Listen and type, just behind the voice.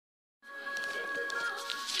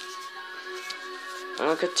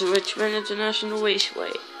Welcome to Richmond International Raceway.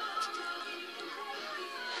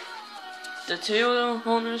 The Toyota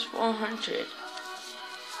Owners 400.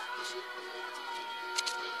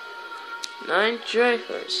 9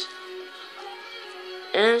 drivers.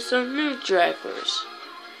 And some new drivers.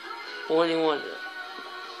 41 of them.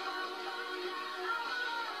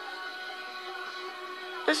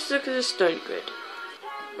 Let's look at the start grid.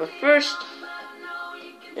 But first,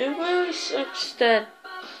 it really sucks that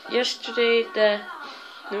yesterday the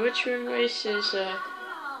Richmond race is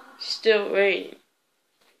still raining.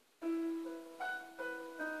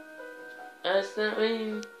 It's not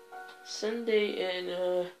raining Sunday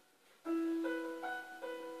in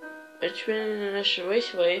Richmond International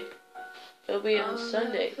Raceway. It'll be on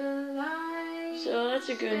Sunday. So that's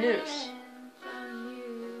a good news.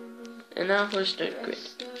 And now for start grid.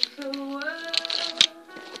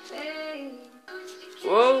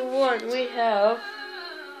 Row 1 we have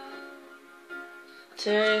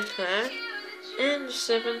talladega and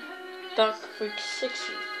 7 Dock Freak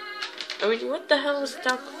 60. I mean, what the hell is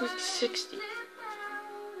Dock Freak 60?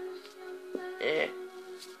 Yeah.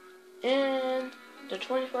 And the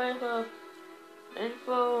 25 of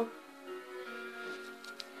info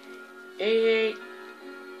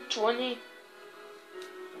 8820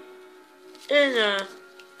 and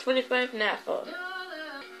 25 NAFA.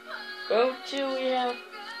 Row 2 we have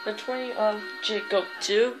the 20 of Jacob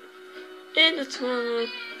 2 and the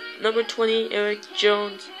number 20 Eric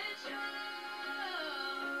Jones.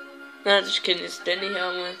 Not just kidding, it's Denny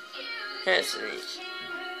Hellman. That's the name.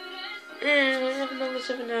 And we have number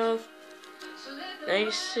 7 of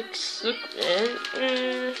 96 Luke and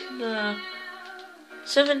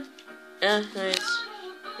 7 it's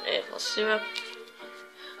F0.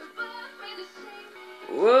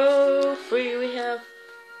 Row 3 we have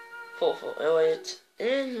 4 Elliott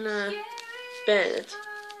and Bennett.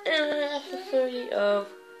 And after 30 of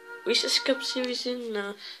Reese's Cup Series in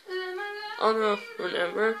honor of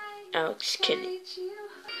remember Alex Kinney.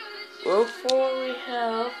 Row 4 we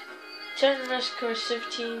have 10 Nascar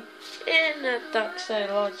 17 and Dockside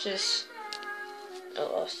Lodges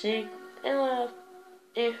LLC. And we'll have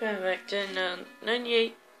Ethan Vector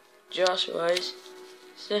 98 Josh Wise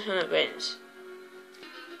 700 Venice.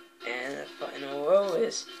 And the final row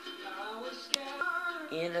is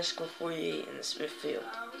Ian Esco 48 in the Smithfield.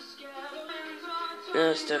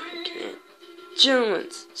 Now start again. Gentlemen,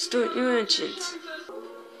 start your engines.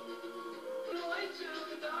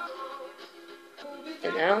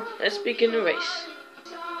 And now, let's begin the race.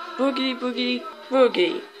 Boogity, boogity,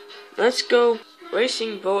 boogie. Let's go,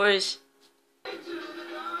 racing boys.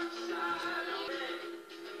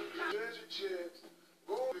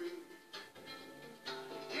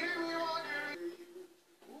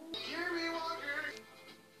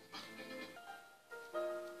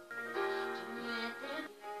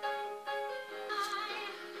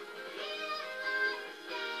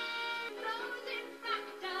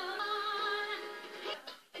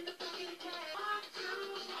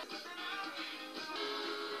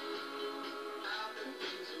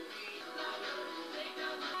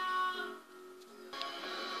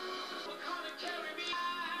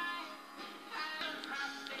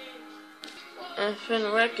 And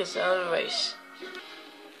Fenwick is out of the race.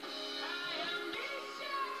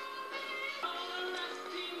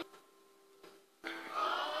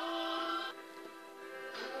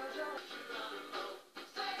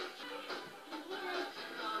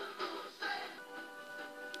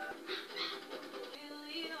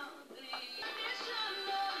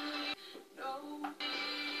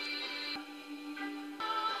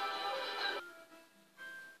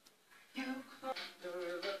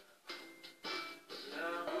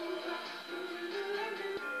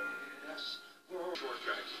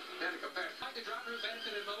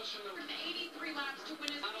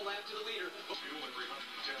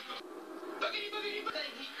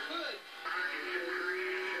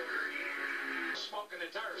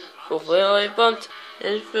 Hopefully I bumped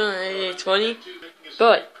and feeling 8820,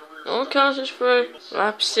 but no counts for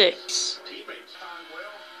lap 6.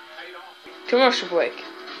 Commercial break.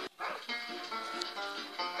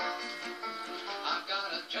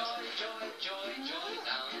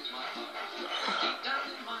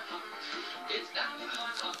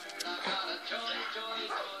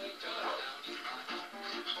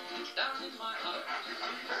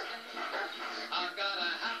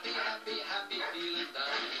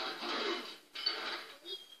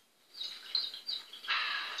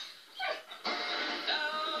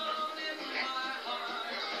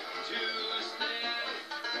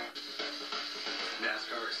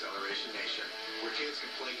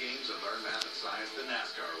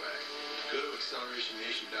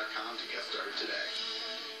 AccelerationNation.com to get started today.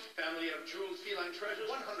 Family of jeweled feline treasures,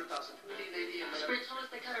 100,000. Lady in Sprint told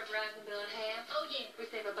us they cut our dragon bill in half. Oh, yeah. We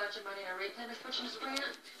save a bunch of money on our rate plan. Let's switch to Sprint.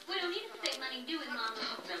 We don't need to save money, do we, Mama?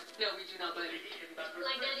 No, we do not, baby.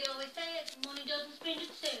 Like Daddy always says, money doesn't spend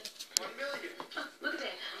itself. 1 million. Oh, look at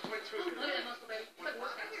that. Went through. Look at that muscle, baby. Look,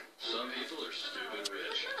 Some people are stupid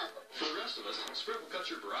rich. For the rest of us, Sprint will cut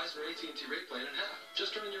your Verizon or AT&T rate plan in half.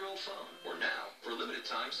 Just turn on your old phone. Or now, for a limited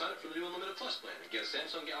time, sign up for the new Unlimited Plus plan and get a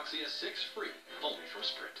Samsung Galaxy S6 free. Only from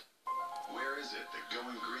Sprint. Where is it that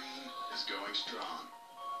going green is going strong?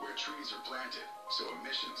 Where trees are planted so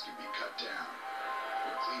emissions can be cut down.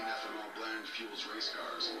 Where clean ethanol blend fuels race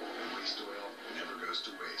cars and waste oil never goes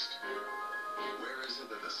to waste. Where is it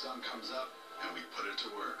that the sun comes up and we put it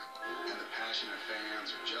to work? And the passionate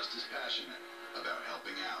fans are just as passionate about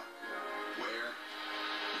helping out. Where?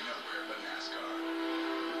 Nowhere but Nascar.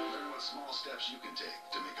 Learn what small steps you can take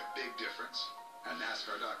to make a big difference at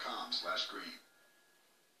NASCAR.com/green.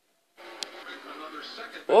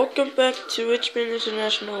 Welcome back to Richmond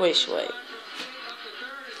International Raceway.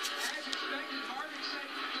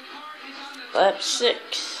 Lap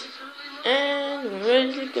 6. And we're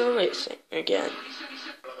ready to go racing again.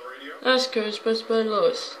 Nascar is pressed by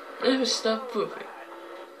Lewis. Never stop proving.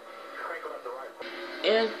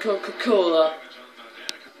 And Coca-Cola.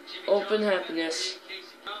 Open happiness.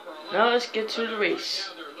 Now let's get to the race.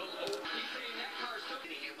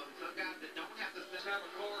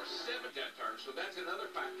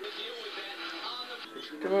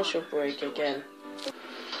 Commercial break again.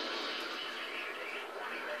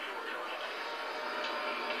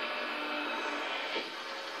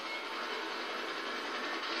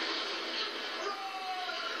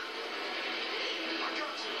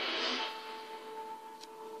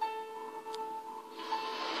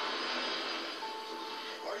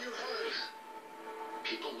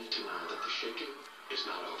 People need to know that the shaking is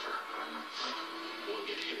not over. We'll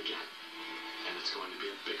get hit again. And it's going to be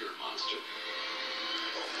a bigger monster.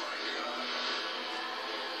 Oh my God.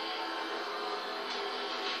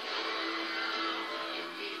 You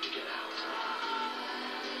need to get out.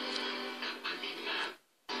 And I mean that.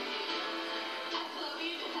 I love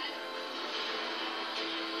you, Dad.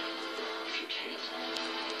 If you can't,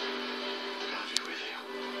 I'll be with you.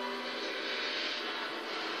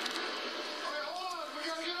 Hey, hold on! We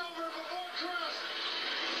gotta get over it before Chris!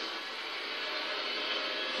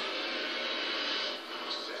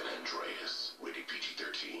 San Andreas, rated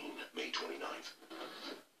PG-13, May 29th.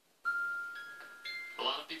 A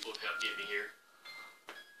lot of people have helped get me here.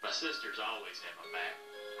 My sisters always had my back.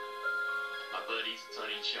 My buddies,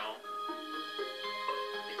 Sonny and Sean.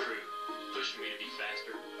 The crew, pushing me to be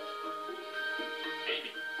faster.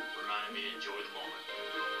 Amy, reminding me to enjoy the moment.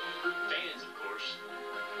 Fans, of course.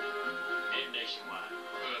 And Nationwide,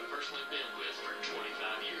 who I've personally been with for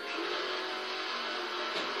 25 years.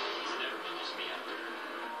 It's never been just me out there.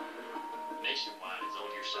 Nationwide is on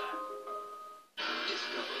your side.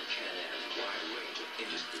 Discover Can-Am's wide range of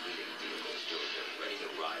industry-leading vehicles during the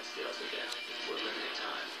ready-to-ride sales event. For a limited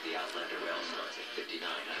time, the Outlander L starts at $59.99.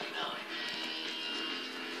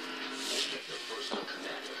 Get the personal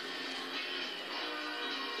Commander,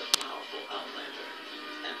 the powerful Outlander,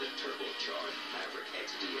 and the turbocharged Maverick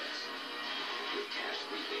XDS. With cash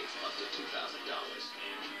rebates up to $2,000.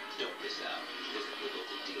 Don't miss out. Visit your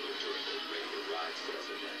local dealer during the ready-to-ride sales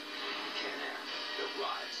event. Can-Am, the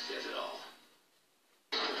ride says it all.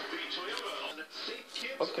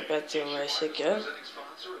 Welcome back to the race again.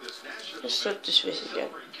 Let's start this race again.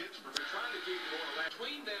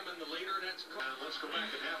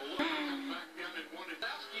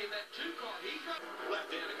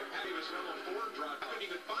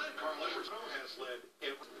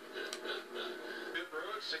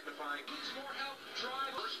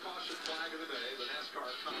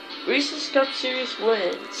 Reese's Cup Series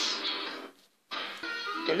wins.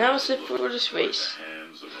 And that was it for this race.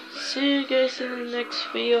 See you guys in the next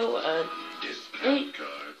video at 8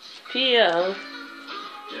 p.m.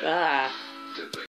 Bye.